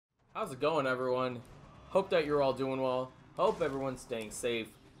How's it going, everyone? Hope that you're all doing well. Hope everyone's staying safe.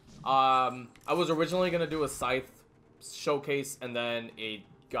 I was originally gonna do a scythe showcase, and then it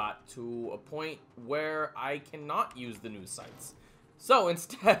got to a point where I cannot use the new scythes. So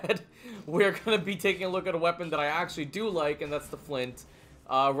instead, we're gonna be taking a look at a weapon that I actually do like, and that's the flint.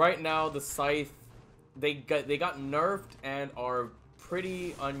 Right now, the scythe, they got nerfed and are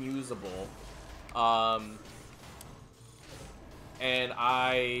pretty unusable. And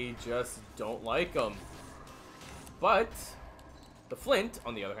I just don't like them. But the flint,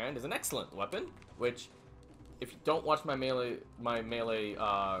 on the other hand, is an excellent weapon, which, if you don't watch my melee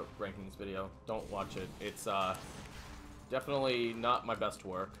rankings video, don't watch it. It's definitely not my best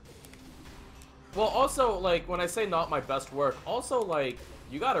work. Well, also, like, when I say not my best work, also, like,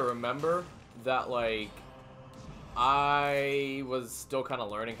 you gotta remember that, like, I was still kind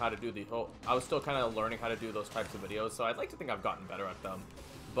of learning how to do I was still kind of learning how to do those types of videos, so I'd like to think I've gotten better at them.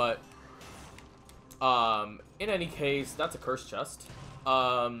 But, in any case, that's a curse chest.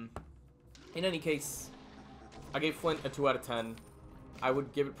 In any case, I gave Flint a 2 out of 10. I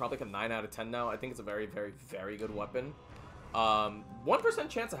would give it probably like a 9 out of 10 now. I think it's a very, very, very good weapon. 1%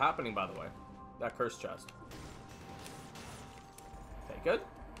 chance of happening, by the way. That curse chest. Okay, good.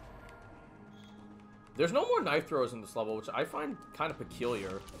 There's no more knife throws in this level, which I find kind of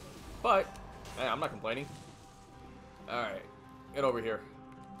peculiar. But, hey, I'm not complaining. Alright, get over here.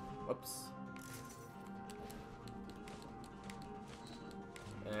 Whoops.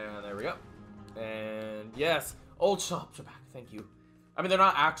 And there we go. And yes, old shops are back. Thank you. I mean, they're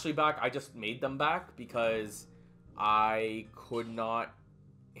not actually back. I just made them back because I could not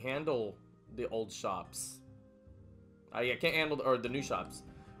handle the old shops. I can't handle the new shops.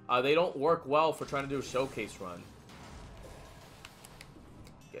 They don't work well for trying to do a showcase run.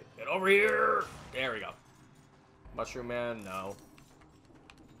 Get over here. There we go. Mushroom Man, no.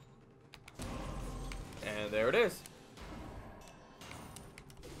 And there it is.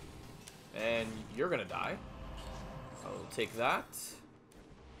 And you're gonna die. I'll take that.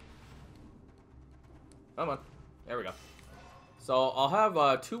 Come on. There we go. So I'll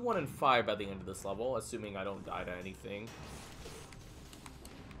have 2, 1, and 5 by the end of this level, assuming I don't die to anything.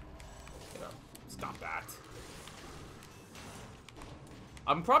 You know, stop that.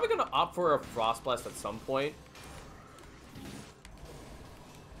 I'm probably gonna opt for a Frost Blast at some point.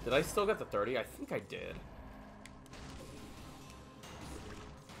 Did I still get the 30? I think I did.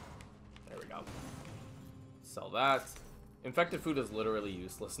 There we go. Sell that. Infected food is literally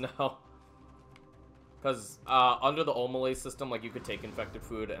useless now. Because under the Omele system, like, you could take infected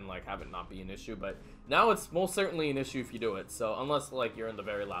food and, like, have it not be an issue. But now it's most certainly an issue if you do it. So, unless, like, you're in the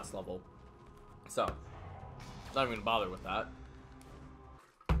very last level. So, not even gonna bother with that.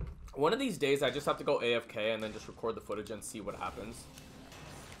 One of these days, I just have to go AFK and then just record the footage and see what happens.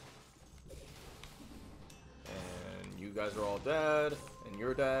 And you guys are all dead. And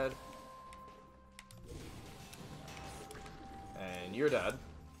you're dead. And you're dead.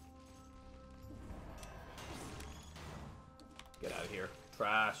 Get out of here.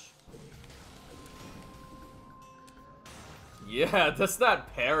 Trash. Yeah, that's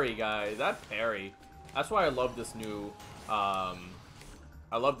that parry, guy. That parry. That's why I love this new, I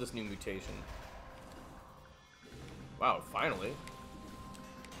love this new mutation. Wow, finally.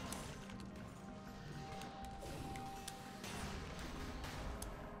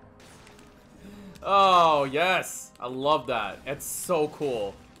 Oh, yes. I love that. It's so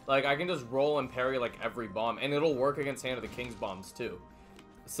cool. Like, I can just roll and parry, like, every bomb. And it'll work against Hand of the King's bombs, too.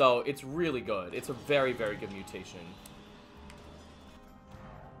 So, it's really good. It's a very, very good mutation.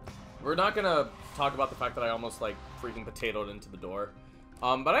 We're not gonna talk about the fact that I almost, like, freaking potatoed into the door.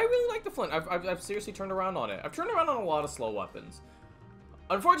 But I really like the flint. I've seriously turned around on it. I've turned around on a lot of slow weapons.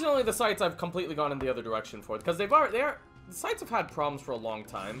 Unfortunately, the sights I've completely gone in the other direction for. Because the sights have had problems for a long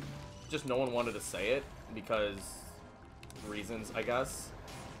time. Just no one wanted to say it. Because reasons, I guess.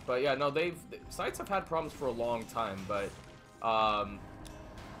 But yeah, no, sights have had problems for a long time, but,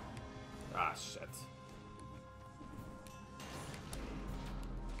 shit.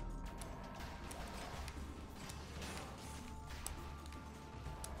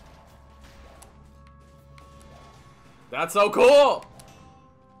 That's so cool!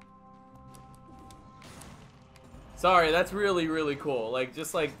 Sorry, that's really, really cool. Like,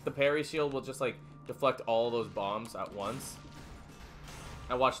 just like, the parry shield will just, like, deflect all those bombs at once.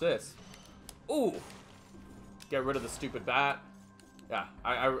 Now watch this. Ooh! Get rid of the stupid bat. Yeah,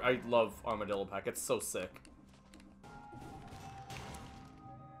 I love Armadillopack. It's so sick.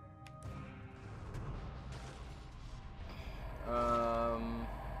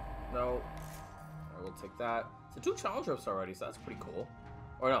 No. I will take that. So 2 challenge ropes already, so that's pretty cool.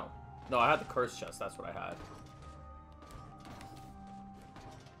 Or no. No, I had the curse chest. That's what I had.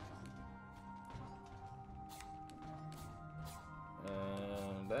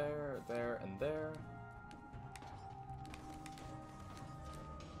 And there, and there.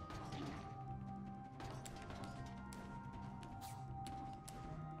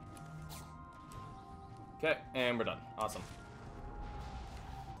 Okay, and we're done. Awesome.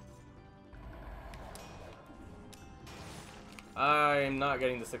 I'm not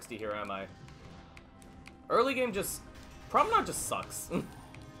getting the 60 here, am I? Early game just... Promenade just sucks.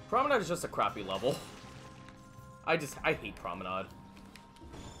 Promenade is just a crappy level. I hate Promenade.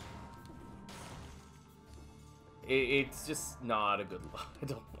 It's just not a good level. I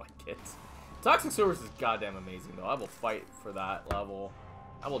don't like it. Toxic Sewers is goddamn amazing, though. I will fight for that level.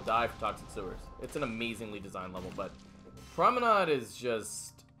 I will die for Toxic Sewers. It's an amazingly designed level, but Promenade is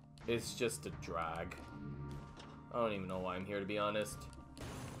just... It's just a drag. I don't even know why I'm here, to be honest.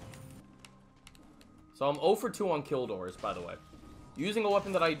 So I'm 0 for 2 on kill doors, by the way. Using a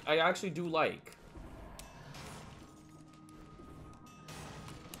weapon that I actually do like.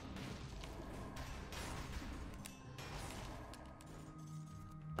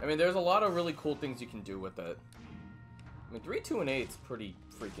 I mean, there's a lot of really cool things you can do with it. I mean, 3, 2, and 8 is pretty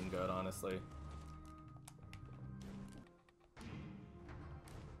freaking good, honestly.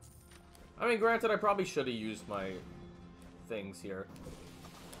 I mean, granted, I probably should have used my things here.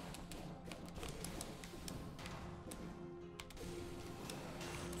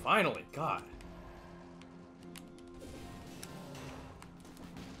 Finally, God.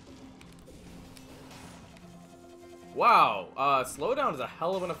 Wow, slowdown is a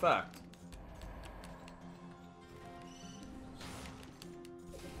hell of an effect.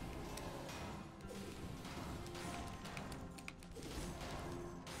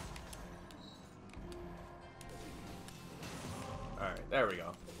 Alright, there we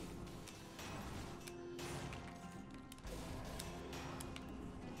go.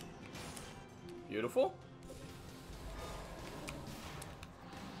 Beautiful.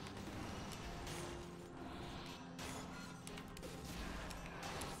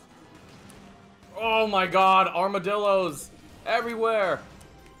 Oh my god, armadillos everywhere.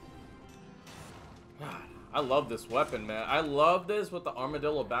 I love this weapon, man. I love this with the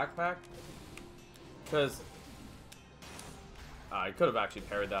armadillo backpack. Because I could have actually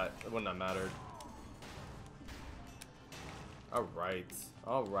parried that. It wouldn't have mattered. Alright.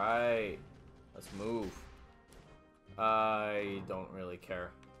 Alright. Let's move. I don't really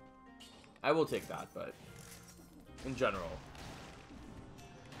care. I will take that, but in general.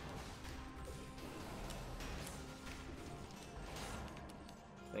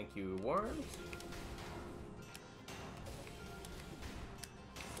 Thank you, worms.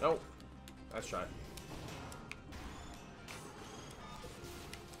 Nope. Nice try.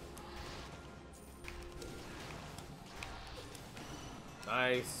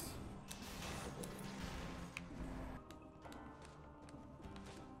 Nice.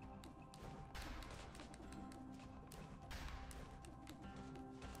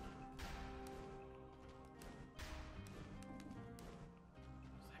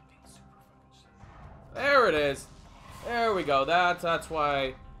 There it is. There we go. That's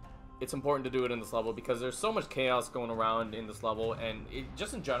why it's important to do it in this level, because there's so much chaos going around in this level, and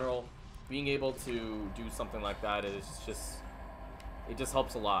just in general, being able to do something like that is just, it just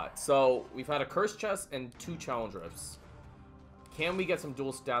helps a lot. So we've had a curse chest and 2 challenge rifts. Can we get some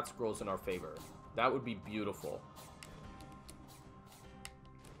dual stat scrolls in our favor? That would be beautiful.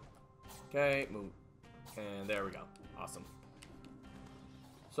 Okay, move. And there we go. Awesome.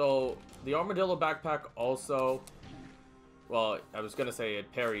 So the armadillo backpack also, well, I was gonna say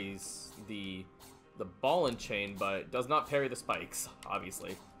it parries the ball and chain, but it does not parry the spikes,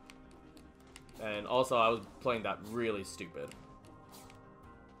 obviously. And also, I was playing that really stupid.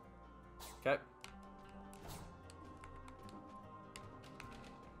 Okay.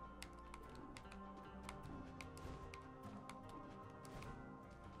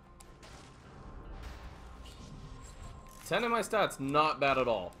 Ten in my stats, not bad at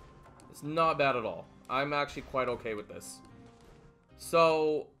all. It's not bad at all. I'm actually quite okay with this.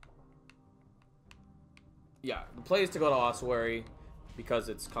 So, yeah, the play is to go to Ossuary because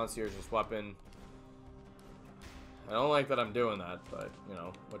it's Concierge's weapon. I don't like that I'm doing that, but, you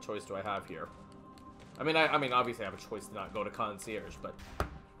know, what choice do I have here? I mean, obviously I have a choice to not go to Concierge, but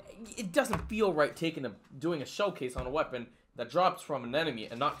it doesn't feel right doing a showcase on a weapon that drops from an enemy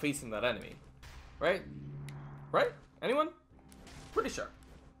and not facing that enemy. Right? Right? Anyone? Pretty sure.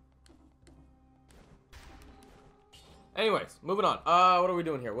 Anyways, moving on. What are we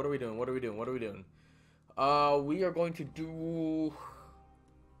doing here? What are we doing? What are we doing? What are we doing? We are going to do...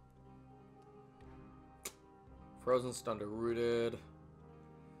 Frozen, stunned, or rooted. Do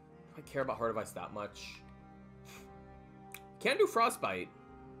I care about Heart of Ice that much? Can do Frostbite.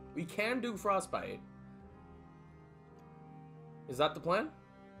 We can do Frostbite. Is that the plan?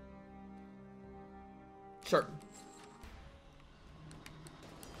 Sure.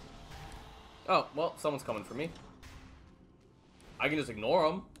 Oh, well, someone's coming for me. I can just ignore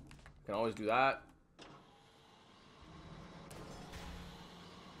them. Can always do that.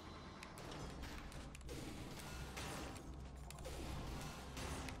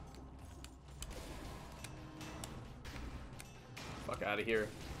 Fuck out of here.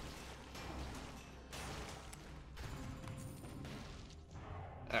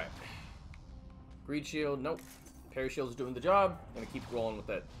 Alright. Greed Shield, nope. Parry Shield's doing the job. Gonna keep rolling with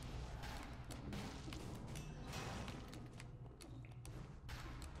it.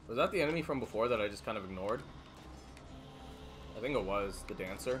 Was that the enemy from before that I just kind of ignored? I think it was, the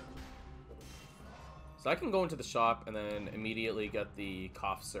dancer. So I can go into the shop and then immediately get the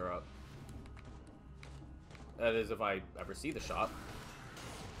cough syrup. That is if I ever see the shop.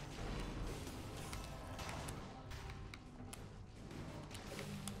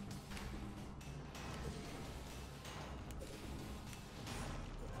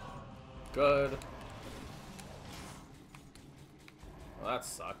 Good. Well, that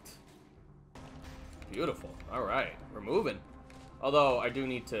sucked. Beautiful. Alright, we're moving. Although, I do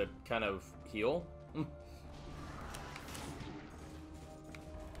need to kind of heal.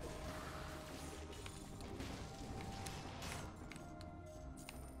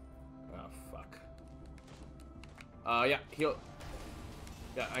 Yeah, heal.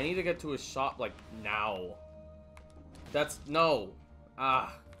 Yeah, I need to get to a shop, like, now. That's, no.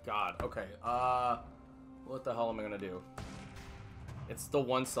 Ah, God, okay. What the hell am I gonna do? It's the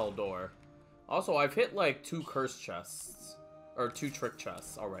one cell door. Also, I've hit, like, 2 curse chests. Or 2 trick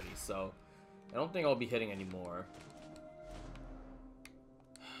chests already, so I don't think I'll be hitting any more.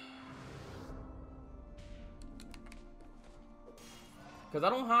 Because I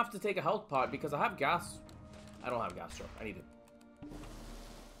don't have to take a health pot because I have gas. I don't have gas stroke. I need it.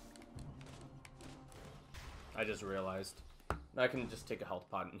 I just realized. I can just take a health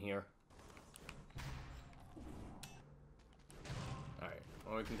pot in here. Alright.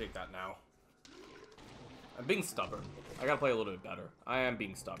 Well, we can take that now. I'm being stubborn. I gotta play a little bit better. I am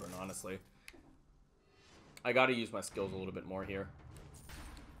being stubborn, honestly. I gotta use my skills a little bit more here.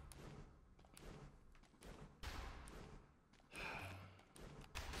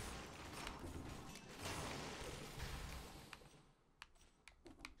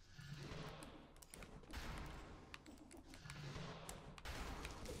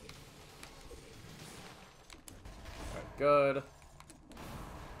 Good.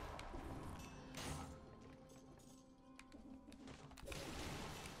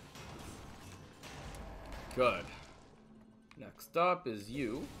 Good. Next up is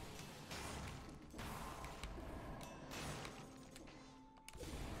you.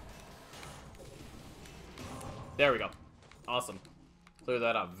 There we go. Awesome. Clear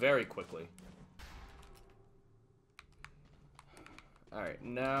that up very quickly. Alright,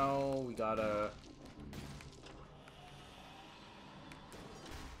 now we gotta...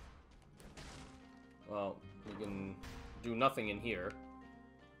 Well, we can do nothing in here.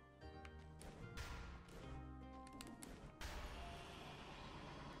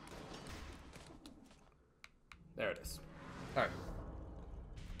 There it is. Alright.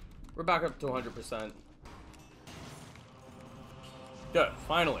 We're back up to 100%. Good,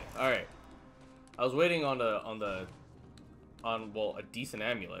 finally. Alright. I was waiting on well, a decent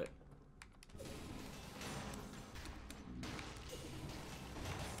amulet.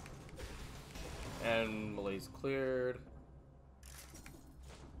 And Malay's cleared.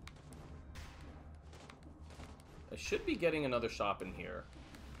 I should be getting another shop in here.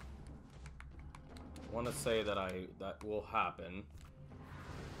 I want to say that that will happen.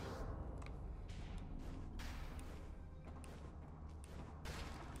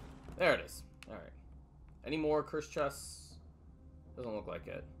 There it is. Alright. Any more curse chests? Doesn't look like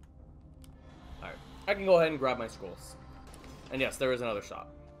it. Alright. I can go ahead and grab my scrolls. And yes, there is another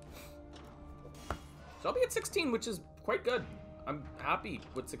shop. So I'll be at 16, which is quite good. I'm happy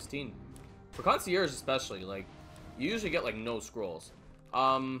with 16. For concierge especially, like, you usually get, like, no scrolls.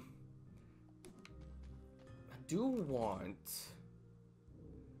 I do want...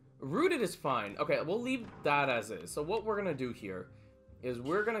 Rooted is fine. Okay, we'll leave that as is. So what we're gonna do here is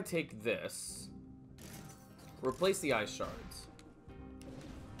we're gonna take this, replace the ice shards.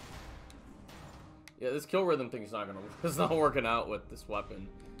 Yeah, this kill rhythm thing is not gonna... It's not working out with this weapon.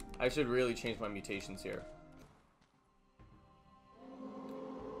 I should really change my mutations here.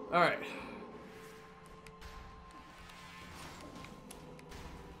 Alright.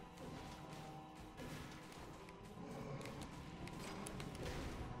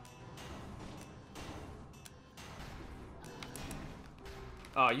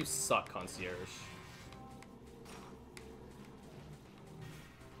 Oh, you suck, concierge.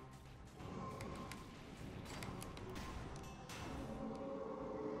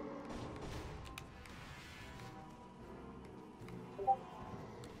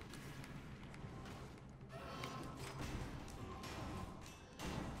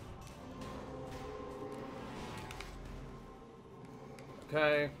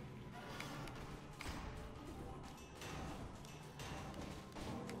 Okay.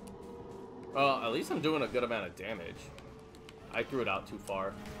 Well, at least I'm doing a good amount of damage. I threw it out too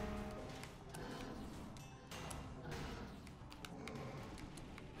far.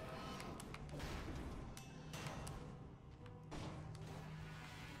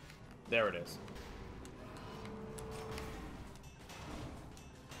 There it is.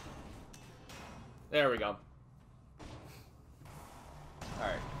 There we go.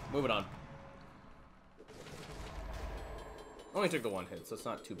 Alright, moving on. Only took the one hit, so it's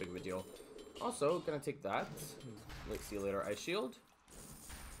not too big of a deal. Also, gonna take that. Let's see you later. Ice shield.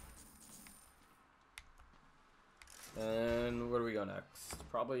 And where do we go next?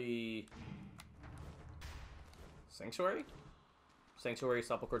 Probably Sanctuary? Sanctuary,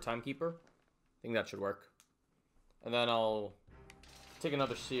 Sepulchre, Timekeeper. I think that should work. And then I'll take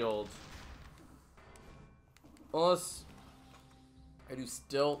another shield. Unless I do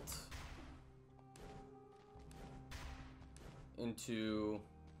Stilt into...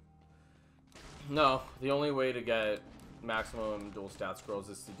 No, the only way to get maximum dual stats growth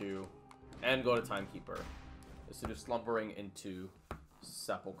is to do, and go to Timekeeper, is to do Slumbering into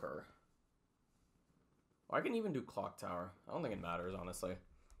Sepulchre. Or I can even do Clock Tower. I don't think it matters, honestly.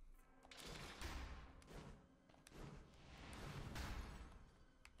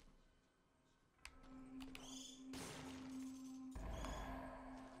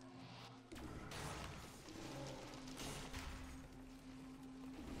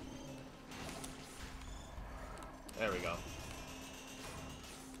 There we go.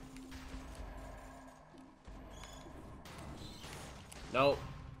 Nope.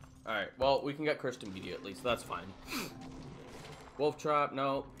 Alright, well, we can get cursed immediately, so that's fine. Wolf Trap,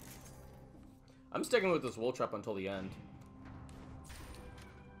 no. I'm sticking with this Wolf Trap until the end.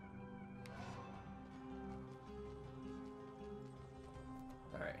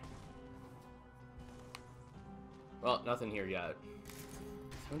 Alright. Well, nothing here yet.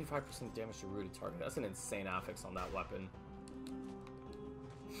 75% damage to rooted target. That's an insane affix on that weapon.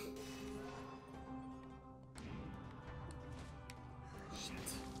 Shit.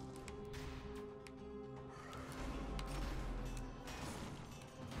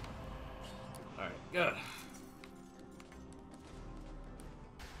 Alright, good.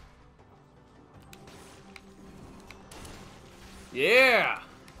 Yeah!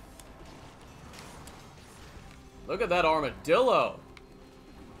 Look at that armadillo!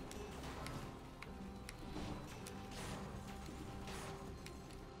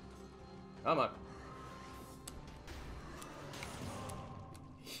 Come on.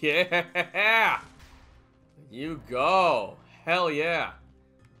 Yeah! You go. Hell yeah.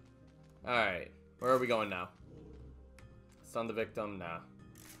 Alright. Where are we going now? Stun the victim? Nah.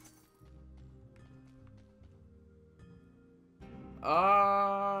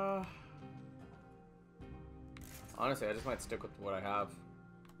 Honestly, I just might stick with what I have.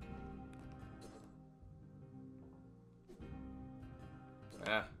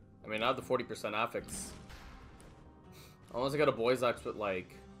 Yeah. I mean, I have the 40% affix. Unless I got a Boy's Axe, but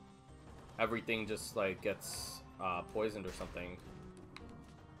like everything just like gets poisoned or something.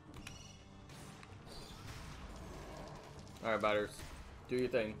 Alright, batters. Do your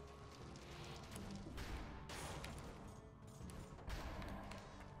thing.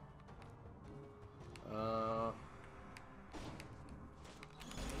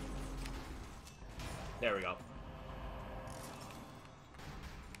 There we go.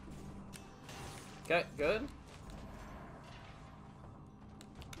 Okay, good.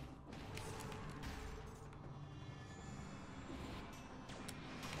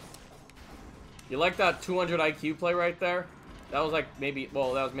 You like that 200 IQ play right there? That was like maybe,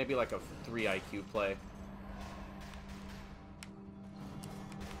 well, that was maybe like a 3 IQ play.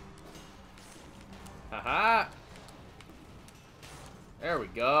 Haha! There we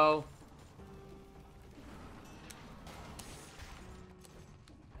go.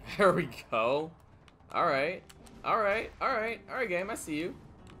 There we go. Alright. Alright. Alright. Alright, game. I see you.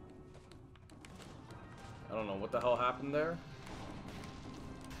 I don't know what the hell happened there.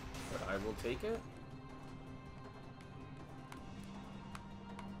 But I will take it.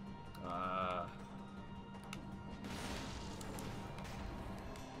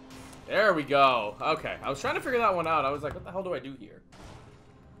 There we go. Okay. I was trying to figure that one out. I was like, what the hell do I do here?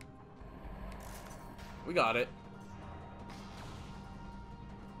 We got it.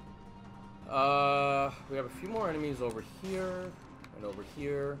 We have a few more enemies over here and over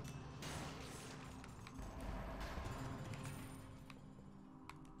here.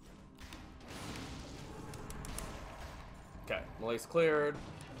 Okay, Malay's cleared.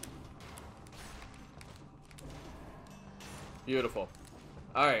 Beautiful.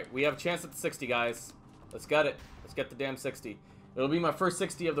 Alright, we have a chance at the 60, guys. Let's get it. Let's get the damn 60. It'll be my first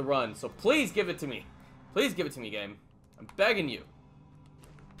 60 of the run, so please give it to me. Please give it to me, game. I'm begging you.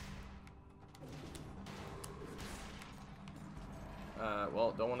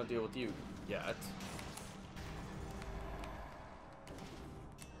 Well, don't want to deal with you yet.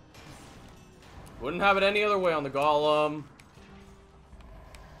 Wouldn't have it any other way on the golem.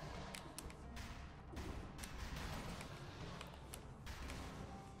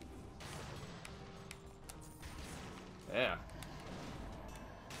 Yeah.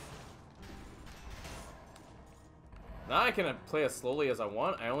 Now I can play as slowly as I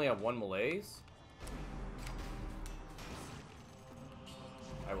want. I only have one Malaise.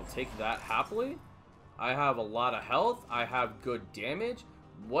 I will take that happily. I have a lot of health. I have good damage.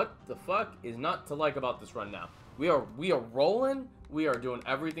 What the fuck is not to like about this run now? We are rolling. We are doing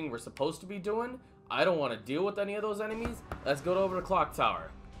everything we're supposed to be doing. I don't want to deal with any of those enemies. Let's go over to Clock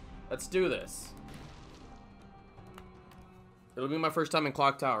Tower. Let's do this. It'll be my first time in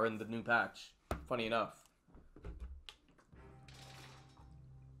Clock Tower in the new patch. Funny enough.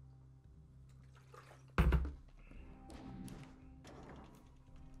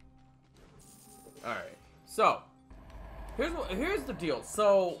 Alright, so here's the deal.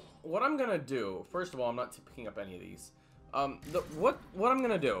 So what I'm gonna do, first of all, I'm not picking up any of these. What I'm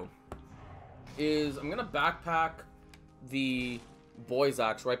gonna do is I'm gonna backpack the boy's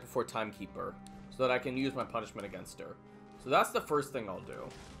axe right before Timekeeper so that I can use my punishment against her. So that's the first thing I'll do.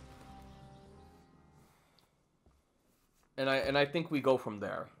 And I think we go from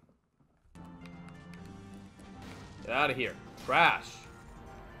there. Get out of here. Crash.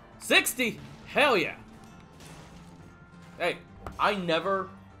 60! Hell yeah! Hey, I never,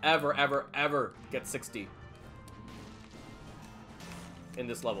 ever, ever, ever get 60 in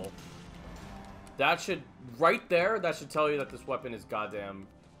this level. That should, right there, that should tell you that this weapon is goddamn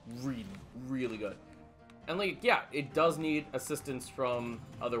really, really good. And, like, yeah, it does need assistance from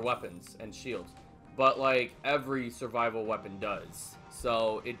other weapons and shields. But, like, every survival weapon does.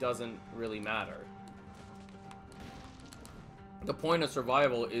 So, it doesn't really matter. The point of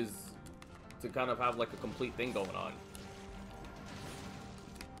survival is to kind of have, like, a complete thing going on.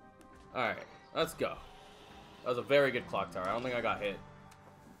 Alright, let's go. That was a very good clock tower. I don't think I got hit.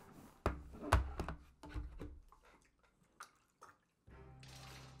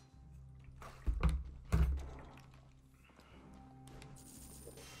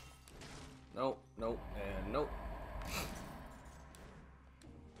 Nope, nope, and nope.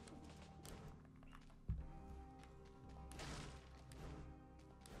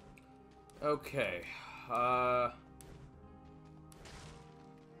 Okay,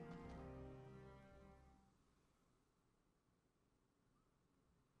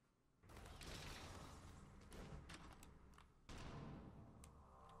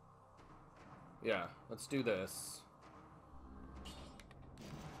 yeah, let's do this.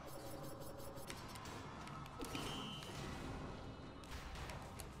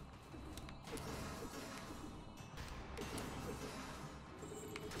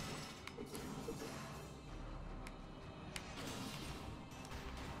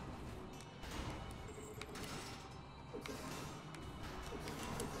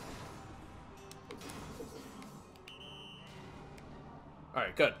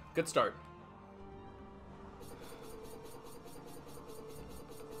 Alright, good. Good start.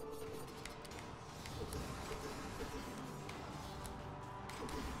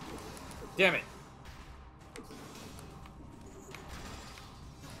 Damn it.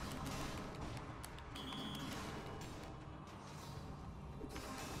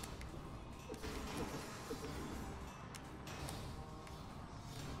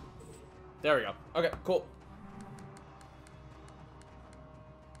 There we go. Okay, cool.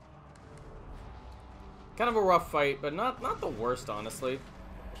 Kind of a rough fight, but not the worst, honestly.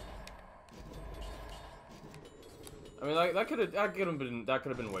 I mean, that could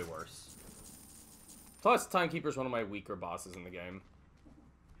have been way worse. Plus, Timekeeper's one of my weaker bosses in the game.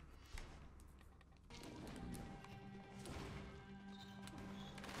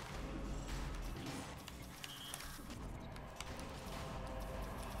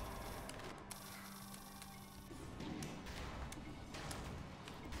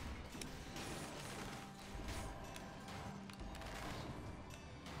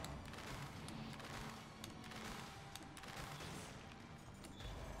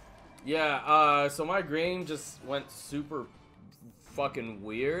 Yeah, so my game just went super fucking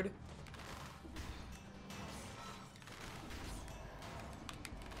weird.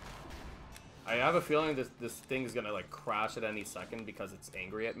 I have a feeling this thing is gonna, like, crash at any second because it's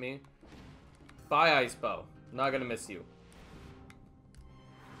angry at me. Bye, Ice Bow. Not gonna miss you.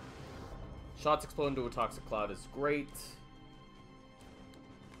 Shots explode into a toxic cloud is great.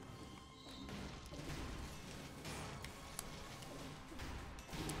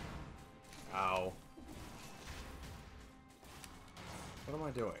 Ow. What am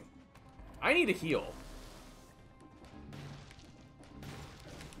I doing? I need a heal.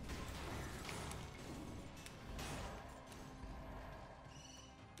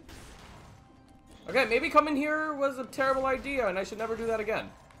 Okay, maybe coming here was a terrible idea, and I should never do that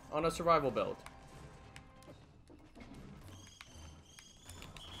again on a survival build.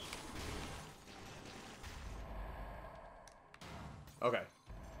 Okay.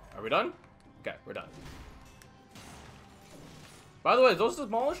 Are we done? Okay, we're done. By the way, those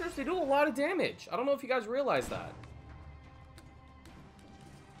demolishers, they do a lot of damage. I don't know if you guys realize that.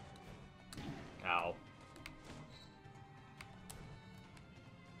 Ow.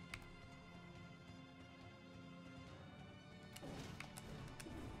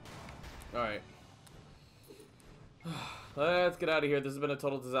 Alright. Let's get out of here. This has been a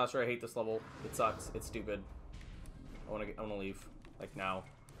total disaster. I hate this level. It sucks. It's stupid. I wanna leave. Like now.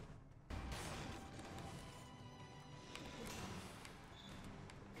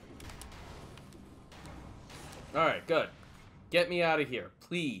 Alright, good. Get me out of here,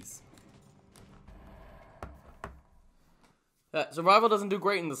 please. Survival doesn't do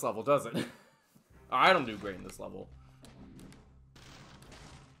great in this level, does it? I don't do great in this level.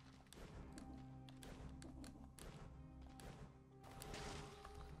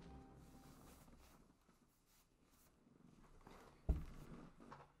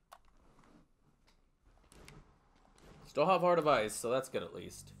 Still have Heart of Ice, so that's good at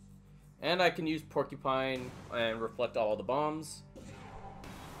least. And I can use Porcupine and reflect all the bombs.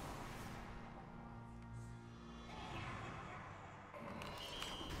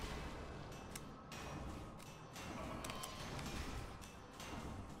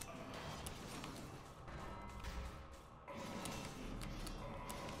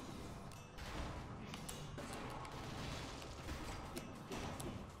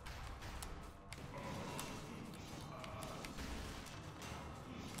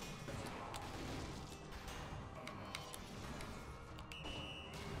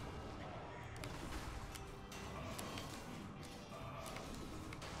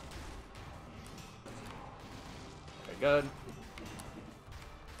 Good.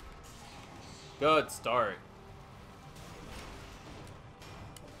 Good start.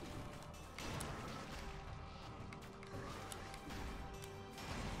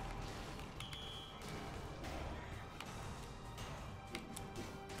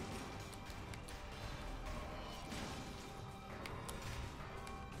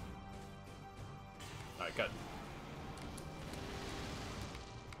 All right, good.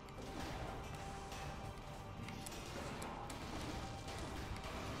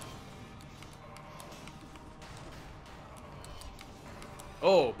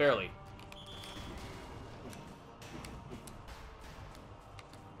 Oh, barely.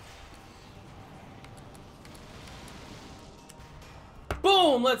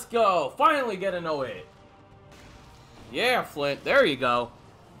 Boom, let's go. Finally get a no-hit. Yeah, Flint, there you go.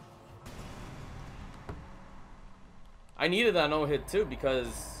 I needed that no-hit too because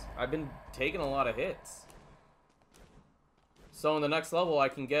I've been taking a lot of hits. So in the next level I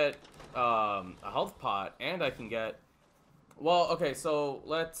can get a health pot and I can get... Well, okay, so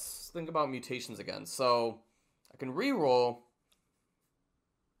let's think about mutations again. So, I can reroll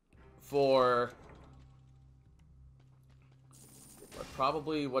for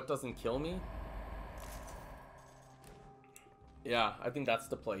probably what doesn't kill me. Yeah, I think that's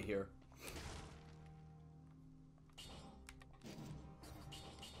the play here.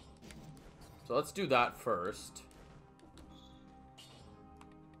 So let's do that first.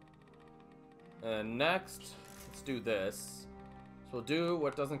 And next, let's do this. So we'll do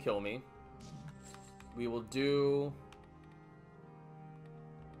what doesn't kill me. We will do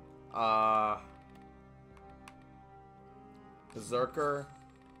Berserker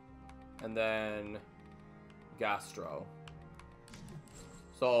and then Gastro.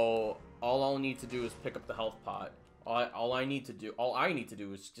 So all I'll need to do is pick up the health pot. All I need to do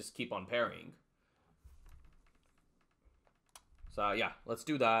is just keep on parrying. So yeah, let's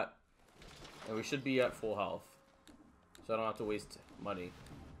do that. And we should be at full health. So I don't have to waste money.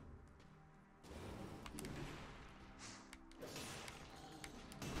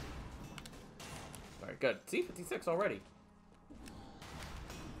 good. See, 56 already.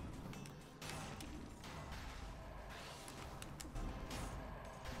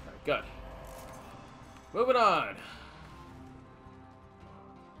 Alright, good. Moving on.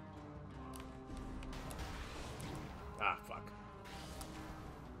 Ah, fuck.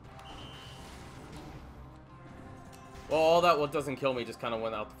 Well, all that what doesn't kill me just kind of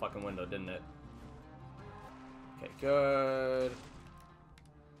went out the fucking window, didn't it? Okay, good.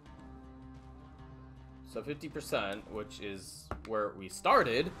 So 50%, which is where we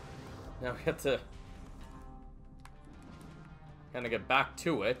started. Now we have to kind of get back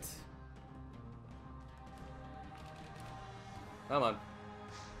to it. Come on.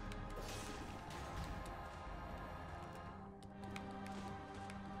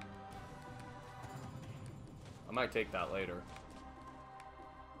 I might take that later.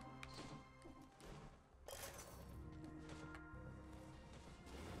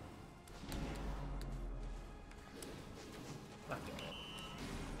 God damn it.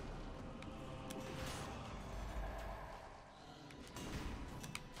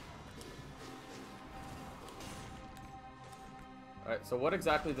 Alright, so what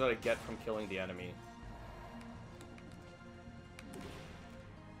exactly did I get from killing the enemy?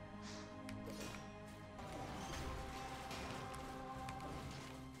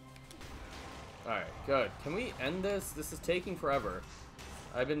 Alright, good. Can we end this? This is taking forever.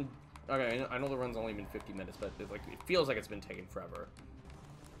 I've been... Okay, I know the run's only been 50 minutes, but it feels like it's been taking forever.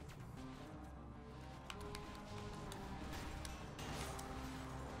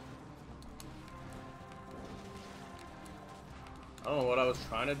 I don't know what I was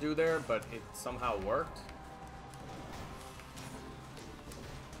trying to do there, but it somehow worked.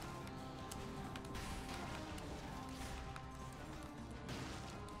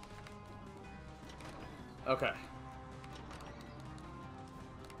 Okay.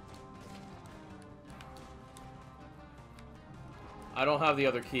 I don't have the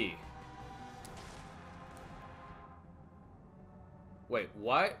other key. Wait,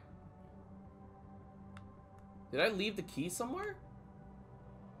 what? Did I leave the key somewhere?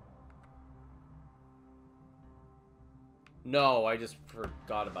 No, I just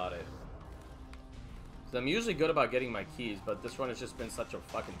forgot about it. So I'm usually good about getting my keys, but this one has just been such a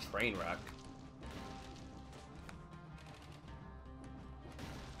fucking train wreck.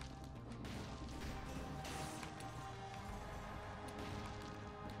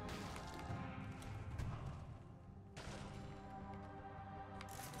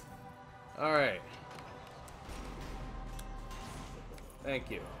 Alright.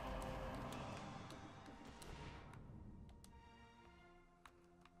 Thank you.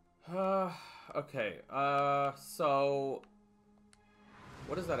 Okay, so...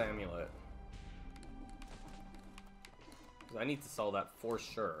 What is that amulet? 'Cause I need to sell that for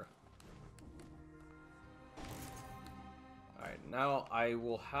sure. Alright, now I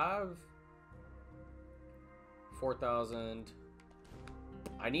will have... 4,000...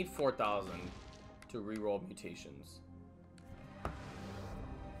 I need 4,000 to reroll mutations.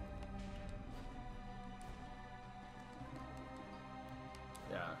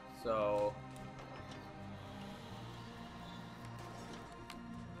 Yeah, so...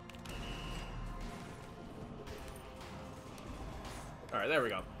 Alright, there we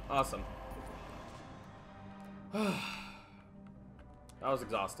go. Awesome. That was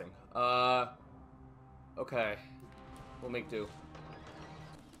exhausting. Okay. We'll make do.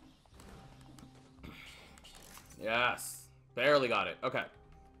 Yes. Barely got it. Okay.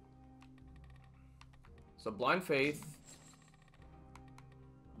 So, blind faith.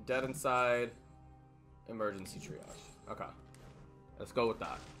 Dead inside. Emergency triage. Okay. Let's go with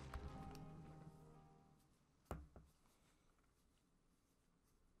that.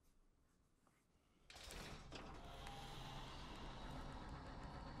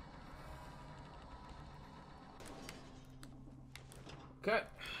 Okay.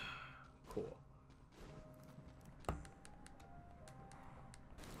 Cool.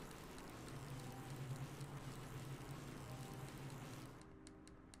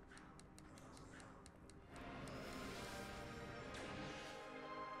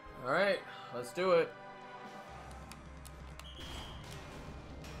 All right, let's do it.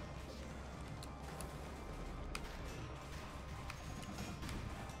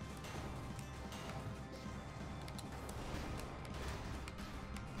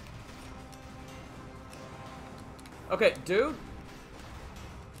 Okay, dude.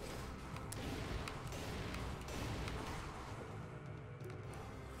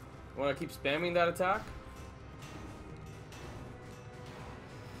 Want to keep spamming that attack?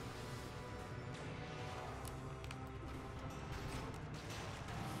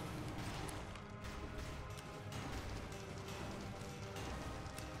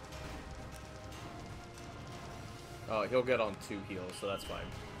 Oh, he'll get on 2 heals, so that's fine.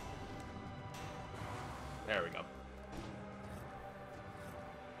 There we go.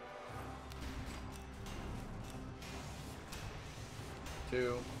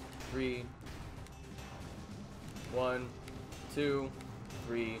 Two, 3, 1, 2,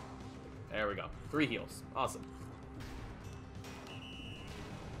 3. There we go. 3 heals. Awesome.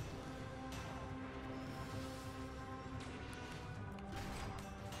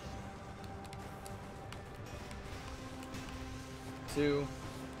 Two,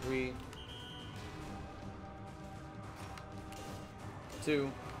 3,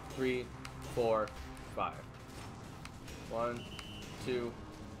 2, 3, 4, 5. 1, 2,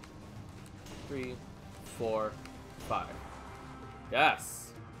 3, 4, 5.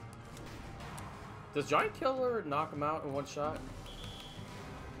 Yes. Does Giant Killer knock him out in 1 shot?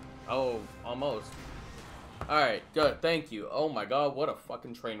 Oh, almost. Alright, good. Thank you. Oh my god, what a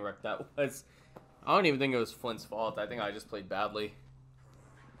fucking train wreck that was. I don't even think it was Flint's fault. I think I just played badly.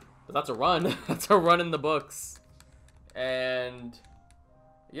 But that's a run. That's a run in the books. And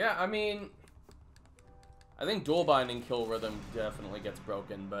yeah, I mean, I think dual binding kill rhythm definitely gets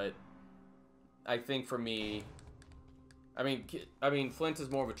broken, but I think for me, I mean Flint is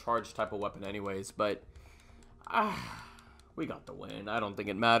more of a charge type of weapon anyways, but we got the win. I don't think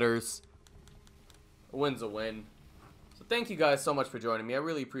it matters. A win's a win. So thank you guys so much for joining me. I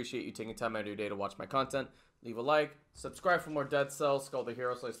really appreciate you taking time out of your day to watch my content. Leave a like, subscribe for more Dead Cells, Skull the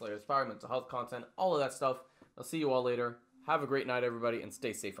Hero, Slay Slayer's Power, mental health content, all of that stuff. I'll see you all later. Have a great night, everybody, and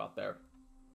stay safe out there.